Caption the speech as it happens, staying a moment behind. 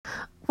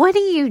What do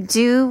you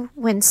do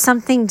when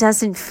something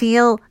doesn't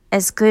feel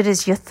as good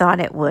as you thought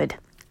it would?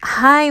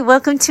 Hi,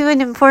 welcome to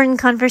an important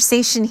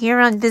conversation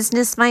here on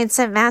Business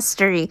Mindset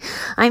Mastery.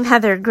 I'm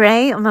Heather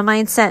Gray. I'm a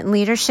mindset and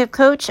leadership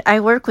coach. I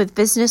work with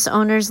business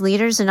owners,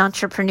 leaders, and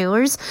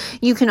entrepreneurs.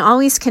 You can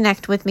always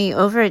connect with me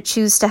over at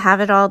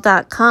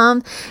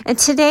choosetohaveitall.com. And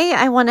today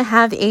I want to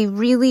have a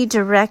really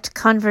direct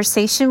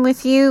conversation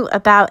with you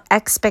about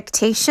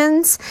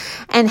expectations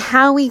and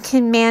how we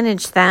can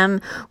manage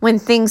them when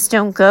things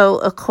don't go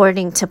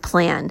according to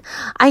plan.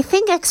 I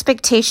think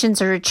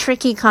expectations are a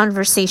tricky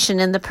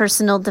conversation in the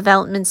personal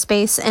development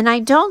space, and I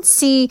don't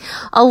see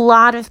a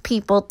lot of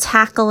people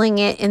tackling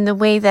it in the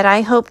way that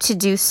I hope to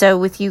do so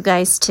with you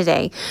guys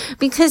today.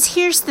 Because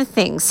here's the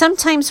thing,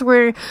 sometimes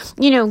we're,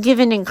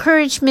 given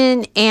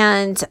encouragement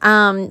and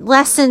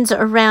lessons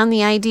around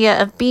the idea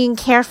of being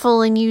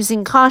careful and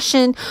using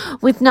caution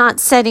with not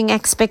setting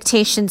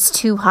expectations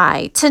too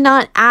high, to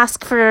not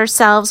ask for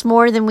ourselves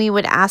more than we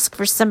would ask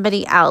for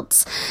somebody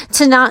else,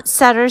 to not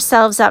set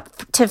ourselves up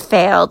to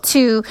fail,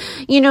 to,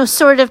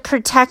 sort of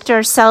protect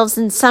ourselves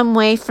in some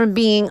way from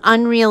being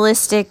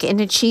unrealistic and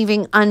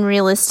achieving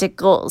unrealistic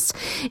goals.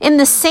 In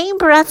the same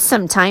breath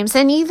sometimes,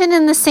 and even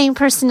in the same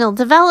personal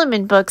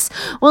development books,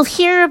 we'll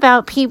hear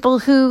about people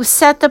who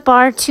set the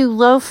bar too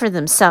low for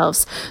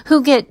themselves,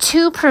 who get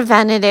too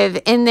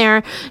preventative in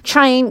their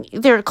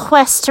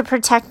quest to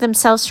protect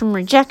themselves from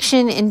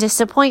rejection and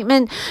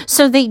disappointment,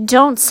 so they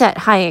don't set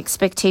high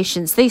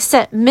expectations. They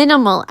set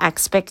minimal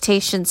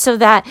expectations so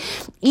that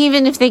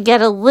even if they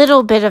get a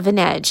little bit of an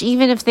edge,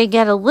 even if they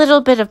get a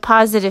little bit of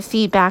positive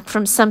feedback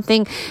from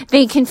something,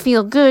 they can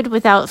feel good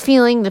without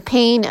feeling the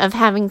pain of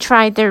having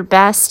tried their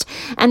best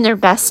and their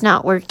best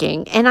not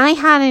working. And I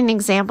had an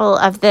example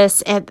of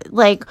this at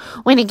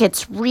when it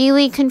gets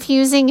really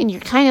confusing and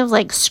you're kind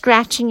of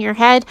scratching your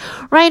head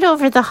right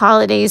over the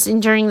holidays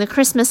and during the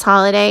Christmas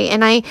holiday.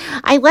 And I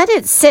let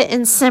it sit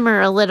and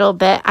simmer a little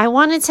bit. I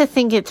wanted to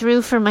think it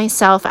through for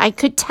myself. I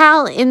could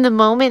tell in the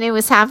moment it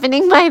was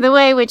happening, by the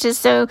way, which is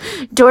so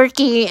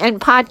dorky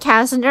and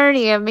podcast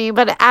nerdy of me.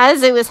 But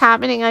as it was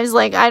happening, I was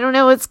like, I don't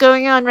know what's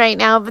going on right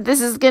now, but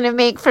this is going to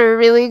make for a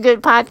really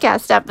good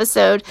podcast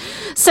episode.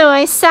 So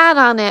I sat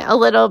on it a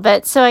little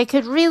bit so I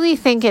could really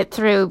think it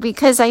through,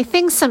 because I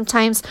think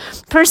sometimes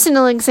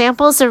personal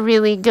examples are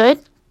really good,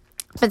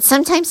 but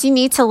sometimes you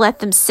need to let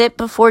them sit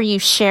before you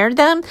share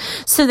them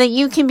so that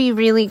you can be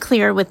really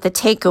clear with the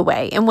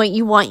takeaway and what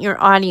you want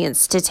your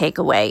audience to take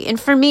away. And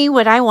for me,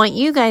 what I want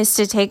you guys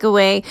to take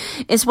away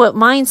is what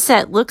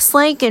mindset looks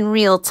like in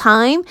real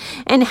time,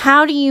 and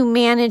how do you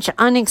manage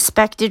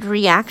unexpected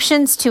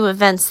reactions to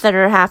events that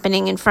are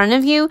happening in front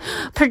of you,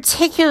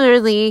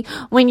 particularly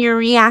when you're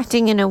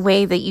reacting in a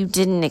way that you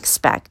didn't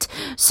expect.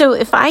 So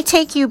if I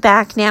take you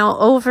back now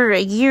over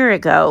a year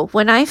ago,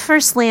 when I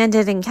first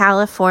landed in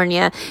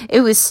California,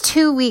 it was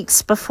 2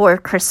 weeks before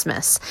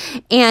Christmas.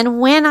 And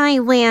when I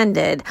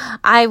landed,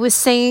 I was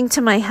saying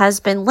to my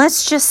husband,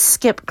 let's just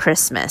skip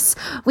Christmas.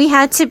 We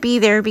had to be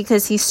there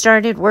because he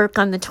started work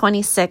on the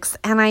 26th.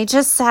 And I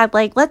just said,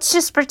 let's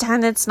just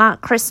pretend it's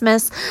not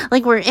Christmas.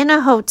 We're in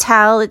a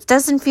hotel. It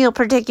doesn't feel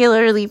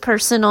particularly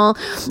personal.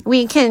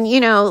 We can,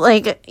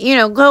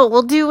 go,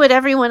 we'll do what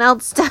everyone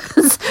else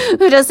does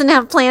who doesn't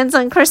have plans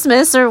on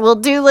Christmas, or we'll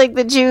do like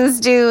the Jews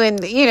do and,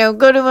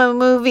 go to a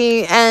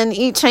movie and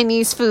eat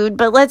Chinese food,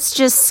 but let's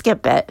just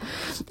skip it.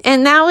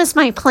 And that was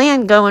my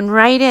plan going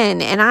right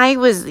in. And I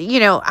was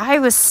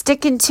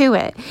sticking to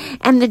it.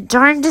 And the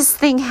darndest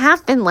thing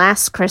happened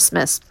last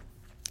Christmas.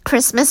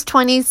 Christmas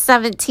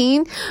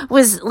 2017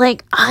 was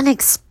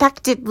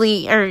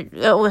unexpectedly, I'm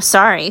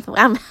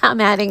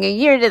adding a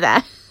year to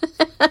that.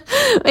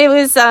 It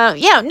was,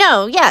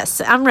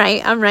 I'm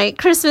right.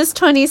 Christmas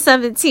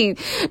 2017.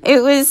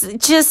 It was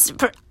just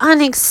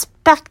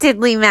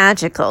unexpectedly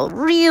magical.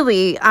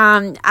 Really,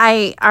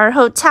 our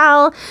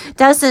hotel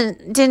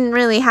didn't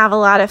really have a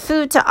lot of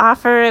food to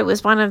offer. It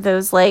was one of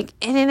those in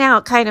and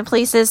out kind of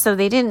places, so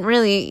they didn't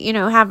really,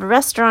 have a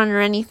restaurant or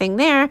anything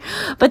there.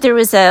 But there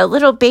was a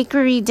little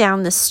bakery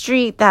down the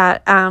street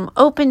that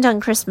opened on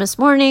Christmas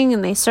morning,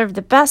 and they served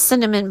the best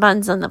cinnamon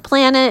buns on the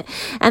planet.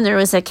 And there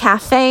was a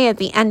cafe at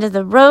the end of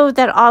the road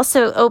that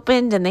also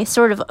opened, and they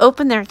sort of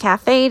opened their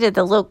cafe to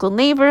the local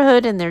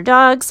neighborhood and their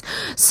dogs.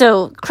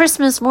 So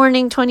Christmas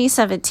morning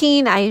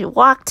 2017, I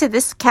walked to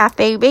this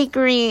cafe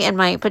bakery in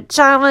my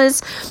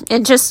pajamas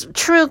and just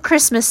true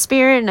Christmas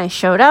spirit, and I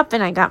showed up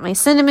and I got my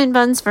cinnamon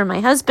buns for my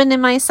husband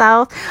and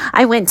myself.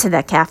 I went to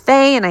the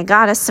cafe and I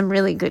got us some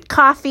really good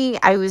coffee.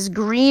 I was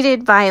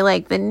greeted by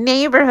the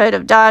neighborhood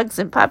of dogs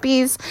and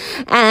puppies,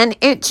 and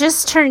it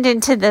just turned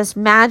into this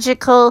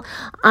magical,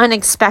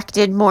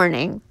 unexpected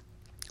morning.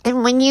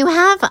 And when you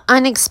have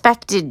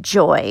unexpected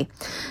joy,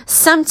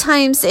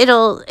 sometimes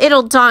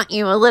it'll daunt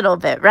you a little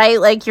bit, right?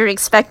 Like you're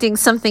expecting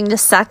something to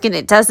suck and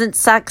it doesn't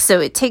suck. So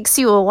it takes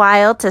you a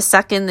while to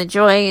suck in the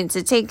joy and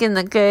to take in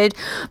the good.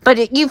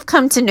 But you've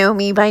come to know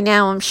me by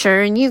now, I'm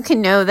sure. And you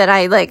can know that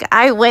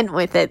I went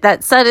with it,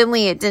 that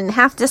suddenly it didn't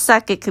have to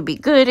suck. It could be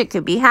good. It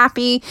could be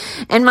happy.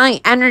 And my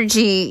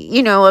energy,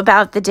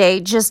 about the day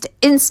just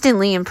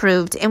instantly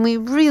improved. And we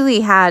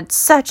really had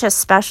such a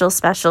special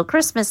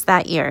Christmas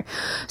that year.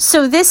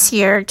 So this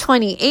year,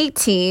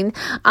 2018,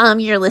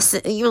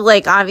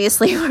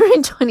 obviously we're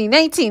in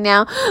 2019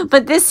 now,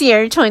 but this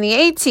year,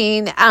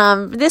 2018,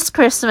 this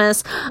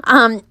Christmas,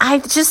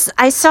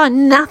 I saw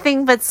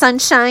nothing but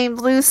sunshine,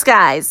 blue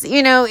skies.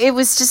 It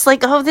was just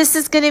like, oh, this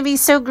is going to be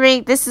so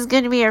great. This is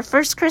going to be our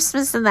first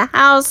Christmas in the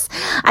house.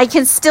 I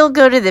can still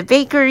go to the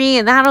bakery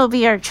and that'll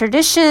be our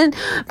tradition,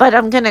 but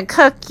I'm going to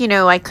cook.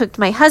 I cooked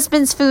my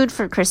husband's food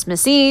for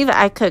Christmas Eve.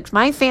 I cooked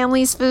my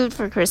family's food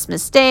for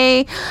Christmas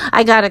Day.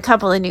 I got a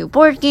couple of new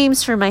board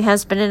games for my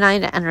husband and I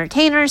to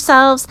entertain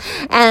ourselves.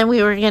 And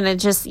we were going to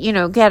just,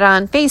 get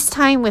on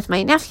FaceTime with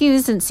my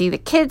nephews and see the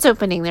kids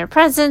opening their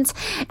presents.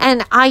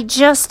 And I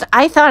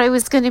thought it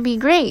was going to be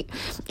great.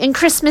 And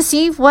Christmas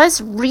Eve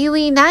was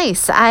really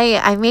nice.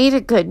 I made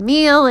a good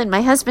meal and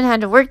my husband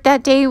had to work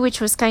that day, which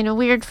was kind of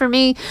weird for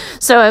me.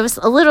 So I was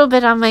a little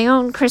bit on my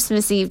own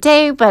Christmas Eve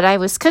day, but I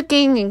was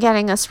cooking and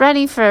getting us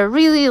ready for a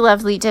really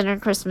lovely dinner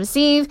Christmas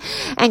Eve.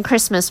 And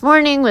Christmas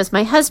morning was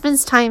my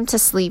husband's time to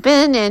sleep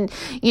in. And,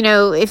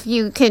 if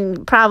you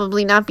can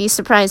probably not be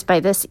surprised by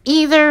this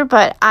either,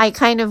 but I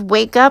kind of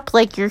wake up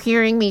like you're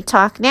hearing me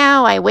talk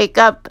now. I wake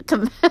up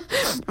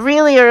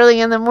really early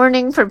in the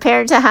morning,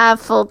 prepared to have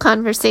full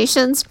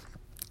conversations,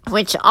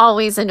 which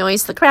always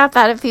annoys the crap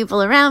out of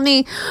people around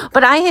me.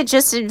 But I had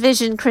just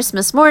envisioned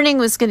Christmas morning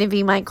was going to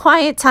be my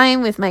quiet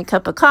time with my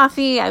cup of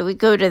coffee. I would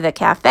go to the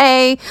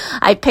cafe.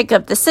 I'd pick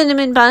up the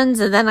cinnamon buns,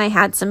 and then I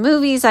had some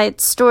movies I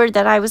had stored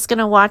that I was going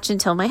to watch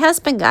until my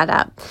husband got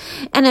up.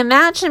 And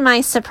imagine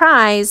my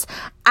surprise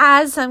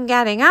as I'm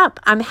getting up,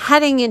 I'm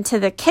heading into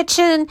the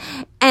kitchen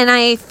and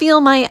I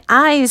feel my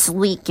eyes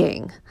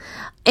leaking.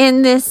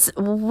 And this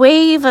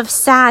wave of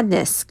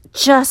sadness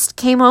just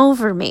came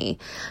over me,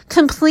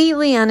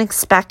 completely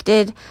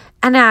unexpected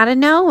and out of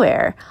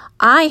nowhere.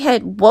 I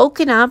had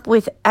woken up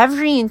with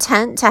every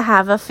intent to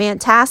have a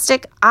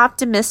fantastic,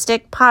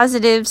 optimistic,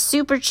 positive,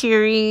 super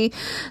cheery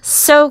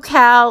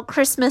SoCal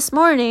Christmas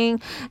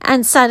morning,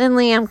 and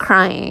suddenly I'm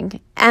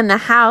crying. And the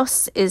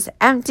house is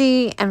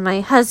empty and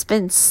my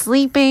husband's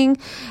sleeping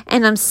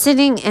and I'm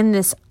sitting in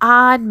this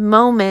odd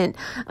moment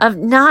of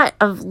not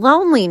of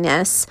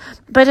loneliness,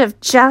 but of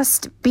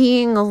just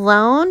being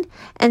alone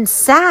and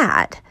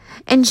sad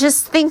and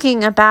just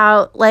thinking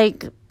about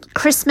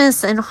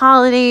Christmas and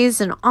holidays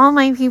and all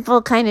my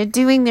people kind of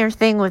doing their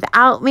thing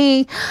without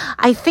me.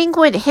 I think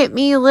what hit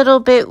me a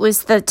little bit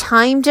was the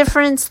time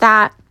difference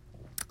that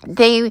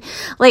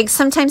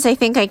sometimes I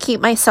think I keep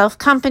myself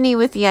company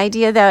with the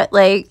idea that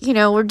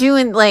we're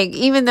doing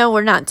even though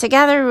we're not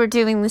together, we're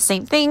doing the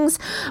same things.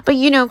 But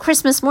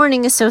Christmas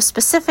morning is so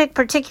specific,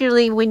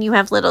 particularly when you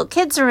have little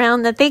kids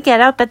around, that they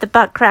get up at the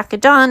butt crack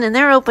of dawn and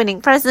they're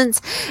opening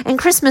presents. And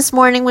Christmas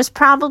morning was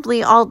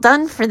probably all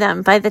done for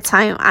them by the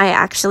time I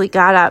actually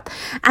got up.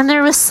 And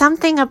there was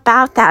something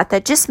about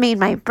that just made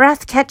my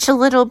breath catch a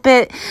little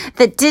bit,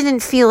 that didn't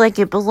feel like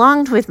it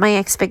belonged with my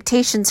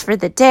expectations for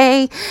the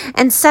day.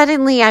 And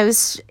suddenly I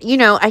was,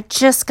 I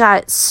just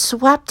got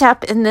swept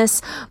up in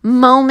this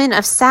moment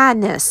of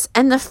sadness.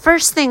 And the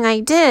first thing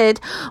I did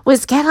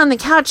was get on the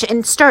couch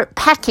and start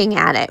pecking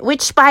at it,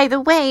 which, by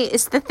the way,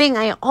 is the thing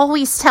I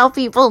always tell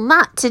people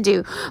not to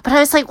do. But I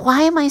was like,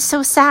 why am I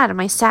so sad? Am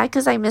I sad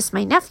because I miss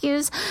my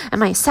nephews?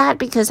 Am I sad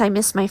because I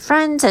miss my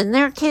friends and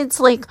their kids?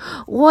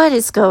 What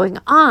is going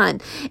on?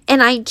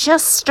 And I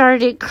just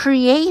started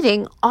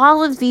creating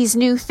all of these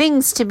new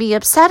things to be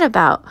upset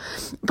about.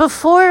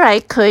 Before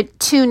I could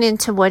tune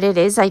into what it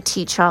is I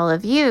teach all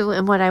of you,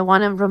 and what I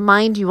want to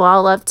remind you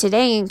all of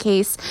today, in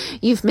case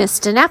you've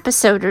missed an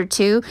episode or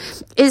two,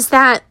 is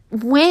that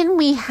when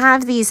we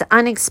have these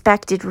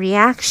unexpected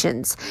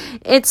reactions,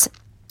 it's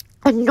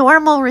a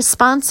normal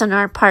response on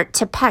our part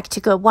to peck, to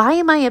go, why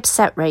am I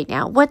upset right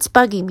now? What's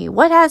bugging me?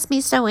 What has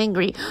me so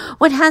angry?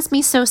 What has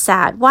me so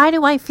sad? Why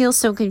do I feel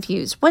so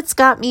confused? What's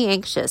got me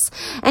anxious?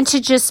 And to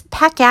just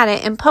peck at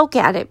it and poke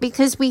at it,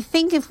 because we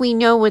think if we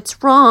know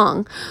what's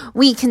wrong,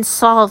 we can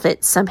solve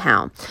it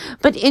somehow.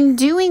 But in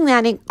doing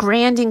that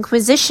grand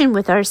inquisition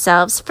with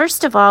ourselves,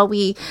 first of all,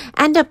 we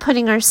end up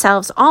putting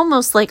ourselves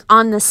almost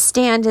on the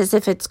stand as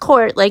if it's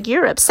court,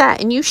 you're upset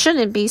and you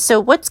shouldn't be.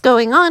 So what's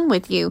going on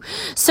with you?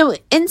 So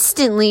instantly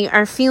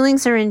our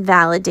feelings are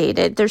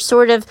invalidated. They're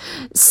sort of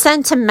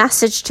sent a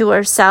message to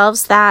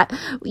ourselves that,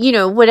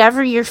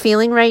 whatever you're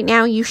feeling right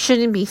now, you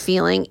shouldn't be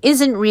feeling,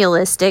 isn't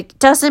realistic,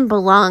 doesn't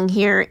belong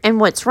here, and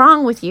what's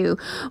wrong with you,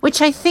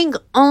 which I think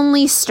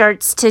only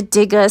starts to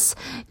dig us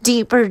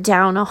deeper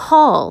down a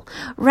hole,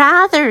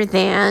 rather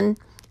than,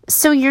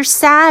 so you're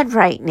sad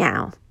right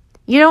now.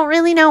 You don't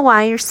really know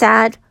why you're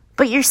sad,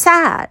 but you're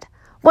sad.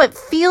 What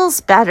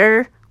feels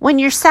better when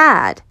you're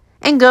sad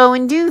and go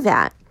and do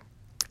that.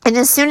 And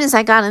as soon as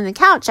I got on the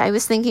couch, I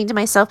was thinking to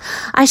myself,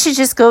 I should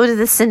just go to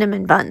the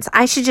cinnamon buns.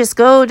 I should just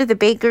go to the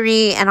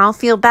bakery and I'll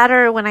feel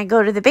better when I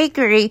go to the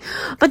bakery.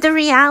 But the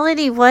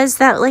reality was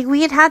that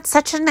we had had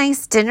such a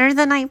nice dinner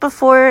the night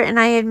before and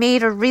I had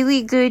made a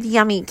really good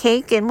yummy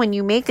cake. And when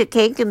you make a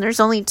cake and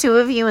there's only 2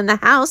 of you in the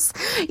house,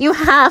 you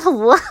have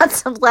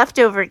lots of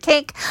leftover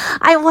cake.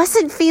 I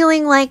wasn't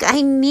feeling like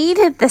I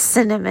needed the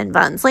cinnamon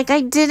buns.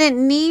 I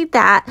didn't need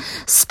that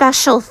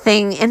special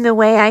thing in the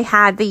way I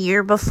had the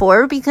year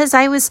before because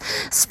I was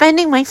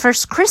spending my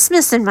first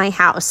Christmas in my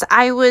house.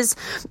 I was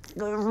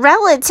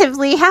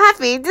relatively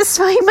happy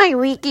despite my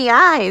leaky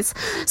eyes.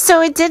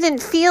 So it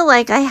didn't feel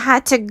like I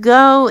had to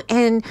go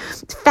and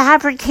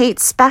fabricate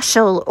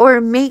special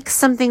or make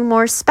something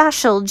more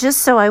special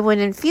just so I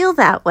wouldn't feel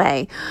that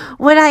way.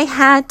 What I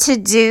had to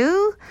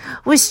do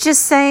was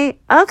just say,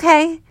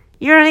 okay,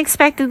 you're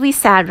unexpectedly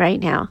sad right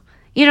now.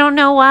 You don't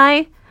know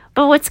why?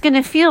 But what's going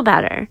to feel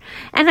better?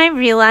 And I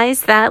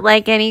realized that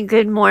like any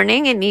good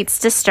morning, it needs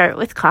to start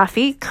with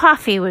coffee.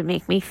 Coffee would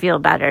make me feel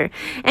better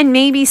and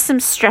maybe some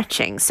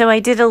stretching. So I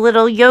did a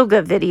little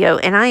yoga video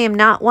and I am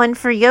not one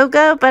for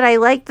yoga, but I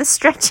like the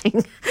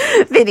stretching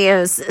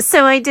videos.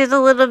 So I did a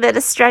little bit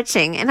of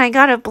stretching and I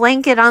got a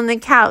blanket on the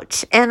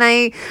couch and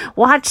I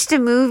watched a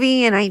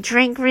movie and I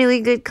drank really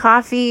good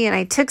coffee and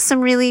I took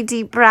some really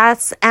deep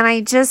breaths and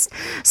I just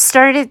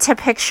started to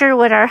picture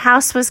what our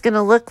house was going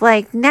to look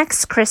like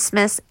next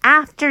Christmas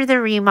after the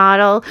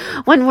remodel,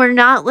 when we're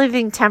not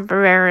living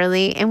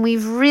temporarily and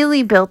we've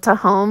really built a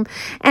home.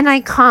 And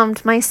I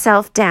calmed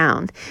myself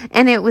down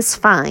and it was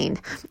fine.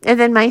 And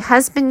then my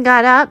husband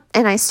got up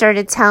and I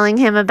started telling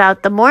him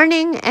about the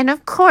morning. And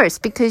of course,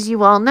 because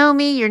you all know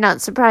me, you're not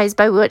surprised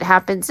by what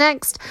happens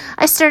next.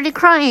 I started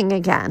crying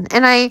again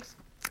and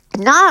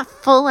not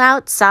full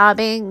out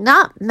sobbing,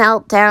 not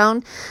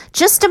meltdown,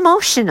 just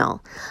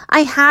emotional. I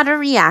had a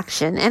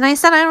reaction and I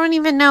said, I don't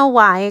even know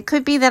why. It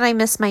could be that I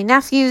miss my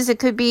nephews. It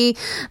could be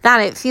that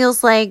it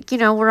feels like,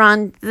 we're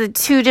on the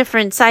 2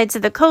 different sides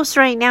of the coast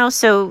right now.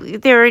 So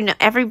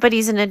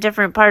everybody's in a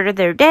different part of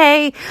their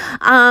day.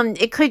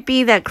 It could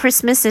be that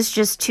Christmas is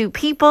just 2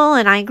 people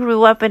and I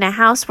grew up in a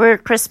house where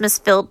Christmas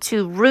filled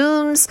 2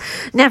 rooms,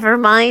 never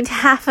mind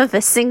half of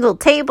a single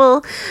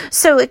table.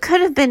 So it could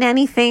have been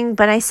anything,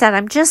 but I said,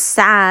 I'm just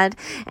sad.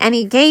 And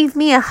he gave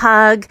me a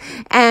hug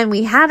and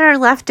we had our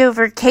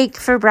leftover cake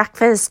for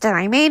breakfast and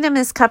I made him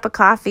his cup of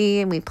coffee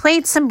and we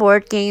played some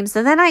board games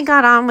and then I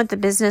got on with the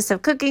business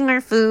of cooking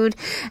our food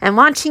and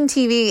watching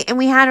TV and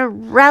we had a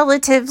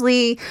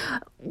relatively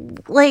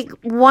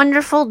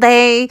wonderful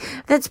day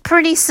that's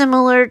pretty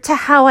similar to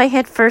how I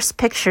had first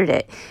pictured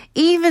it,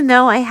 even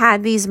though I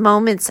had these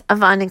moments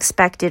of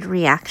unexpected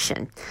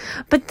reaction.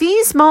 But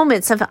these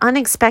moments of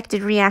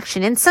unexpected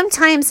reaction, and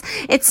sometimes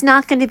it's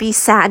not going to be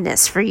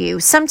sadness for you.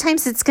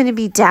 Sometimes it's going to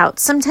be doubt.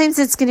 Sometimes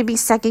it's going to be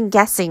second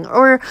guessing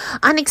or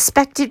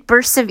unexpected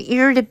bursts of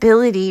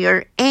irritability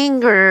or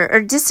anger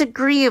or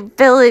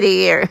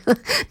disagreeability or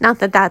not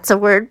that that's a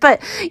word,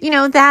 but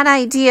that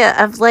idea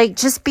of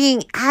just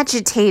being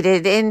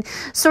agitated and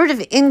sort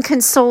of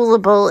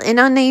inconsolable and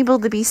unable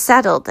to be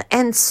settled.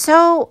 And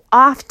so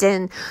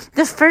often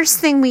the first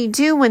thing we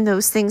do when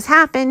those things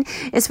happen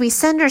is we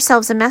send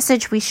ourselves a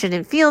message we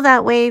shouldn't feel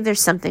that way.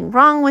 There's something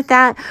wrong with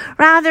that,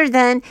 rather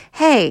than,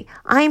 hey,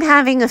 I'm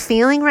having a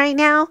feeling right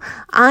now.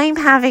 I'm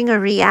having a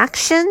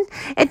reaction.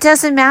 It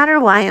doesn't matter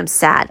why I'm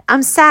sad.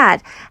 I'm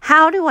sad.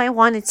 How do I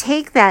want to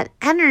take that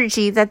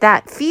energy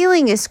that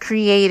feeling is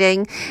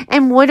creating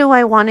and what do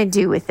I want to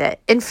do with it?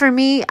 And for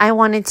me, I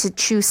wanted to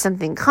choose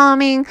something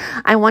calming.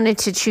 I wanted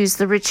to choose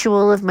the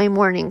ritual of my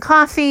morning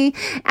coffee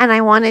and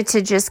I wanted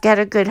to just get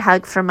a good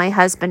hug from my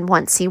husband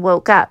once he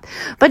woke up.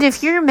 But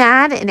if you're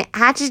mad and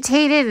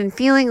agitated and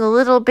feeling a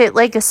little bit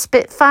like a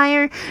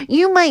spitfire,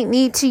 you might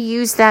need to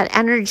use that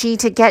energy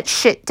to get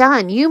shit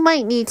done. You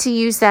might need to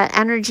use that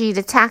energy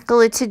to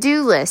tackle a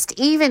to-do list,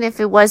 even if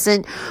it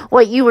wasn't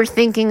what you were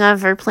thinking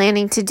of or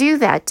planning to do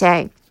that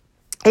day.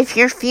 If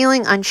you're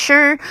feeling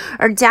unsure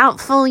or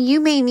doubtful, you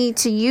may need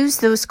to use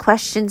those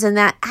questions and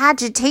that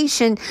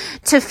agitation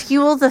to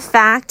fuel the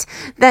fact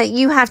that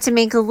you have to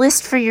make a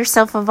list for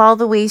yourself of all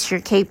the ways you're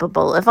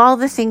capable, of all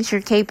the things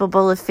you're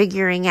capable of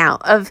figuring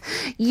out, of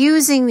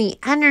using the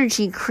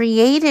energy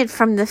created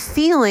from the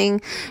feeling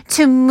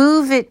to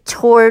move it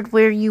toward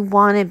where you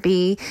want to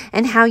be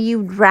and how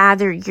you'd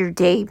rather your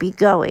day be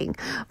going.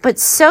 But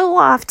so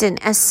often,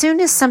 as soon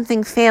as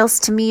something fails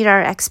to meet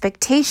our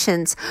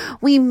expectations,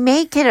 we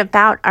make it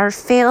about our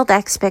failed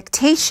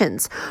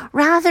expectations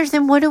rather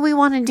than what do we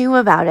want to do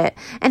about it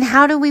and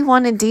how do we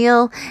want to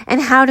deal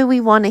and how do we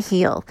want to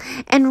heal,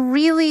 and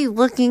really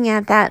looking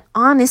at that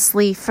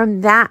honestly from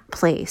that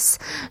place.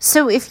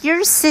 So if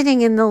you're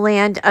sitting in the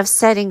land of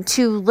setting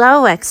too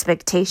low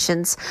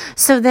expectations,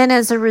 so then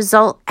as a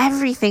result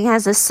everything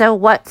has a so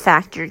what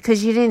factor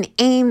because you didn't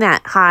aim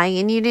that high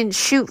and you didn't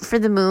shoot for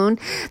the moon,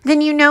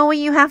 then you know what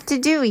you have to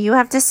do. You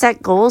have to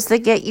set goals that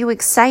get you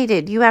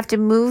excited. You have to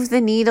move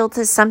the needle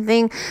to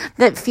something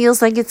that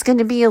feels like it's going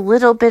to be a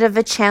little bit of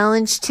a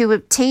challenge to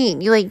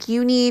obtain.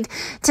 You need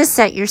to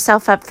set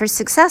yourself up for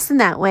success in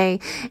that way.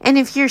 And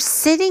if you're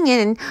sitting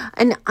in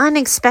an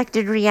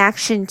unexpected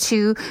reaction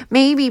to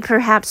maybe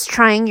perhaps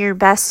trying your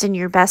best and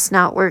your best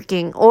not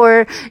working,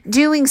 or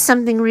doing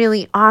something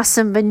really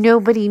awesome but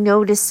nobody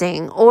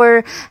noticing,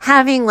 or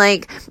having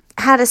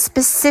had a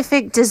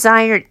specific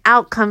desired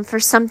outcome for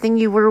something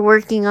you were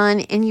working on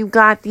and you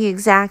got the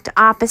exact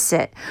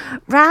opposite.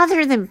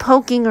 Rather than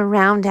poking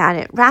around at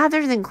it,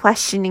 rather than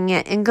questioning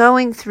it and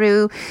going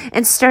through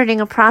and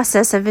starting a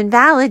process of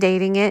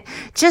invalidating it,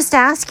 just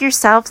ask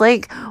yourself,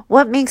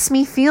 what makes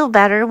me feel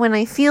better when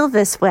I feel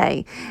this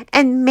way?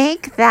 And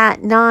make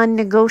that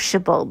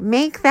non-negotiable.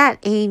 Make that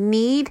a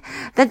need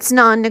that's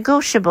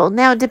non-negotiable.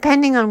 Now,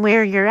 depending on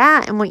where you're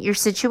at and what your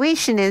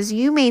situation is,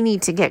 you may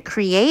need to get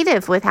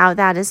creative with how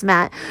that is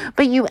met,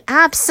 but you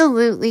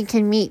absolutely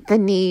can meet the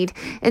need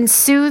and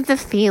soothe the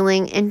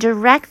feeling and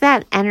direct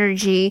that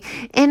energy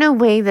in a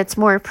way that's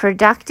more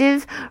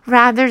productive,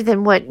 rather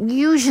than what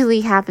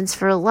usually happens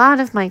for a lot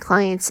of my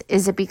clients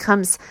is it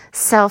becomes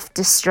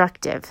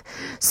self-destructive.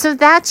 So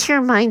that's your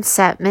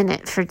Mindset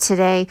Minute for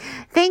today.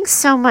 Thanks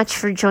so much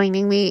for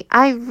joining me.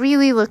 I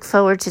really look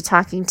forward to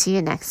talking to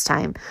you next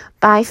time.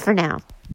 Bye for now.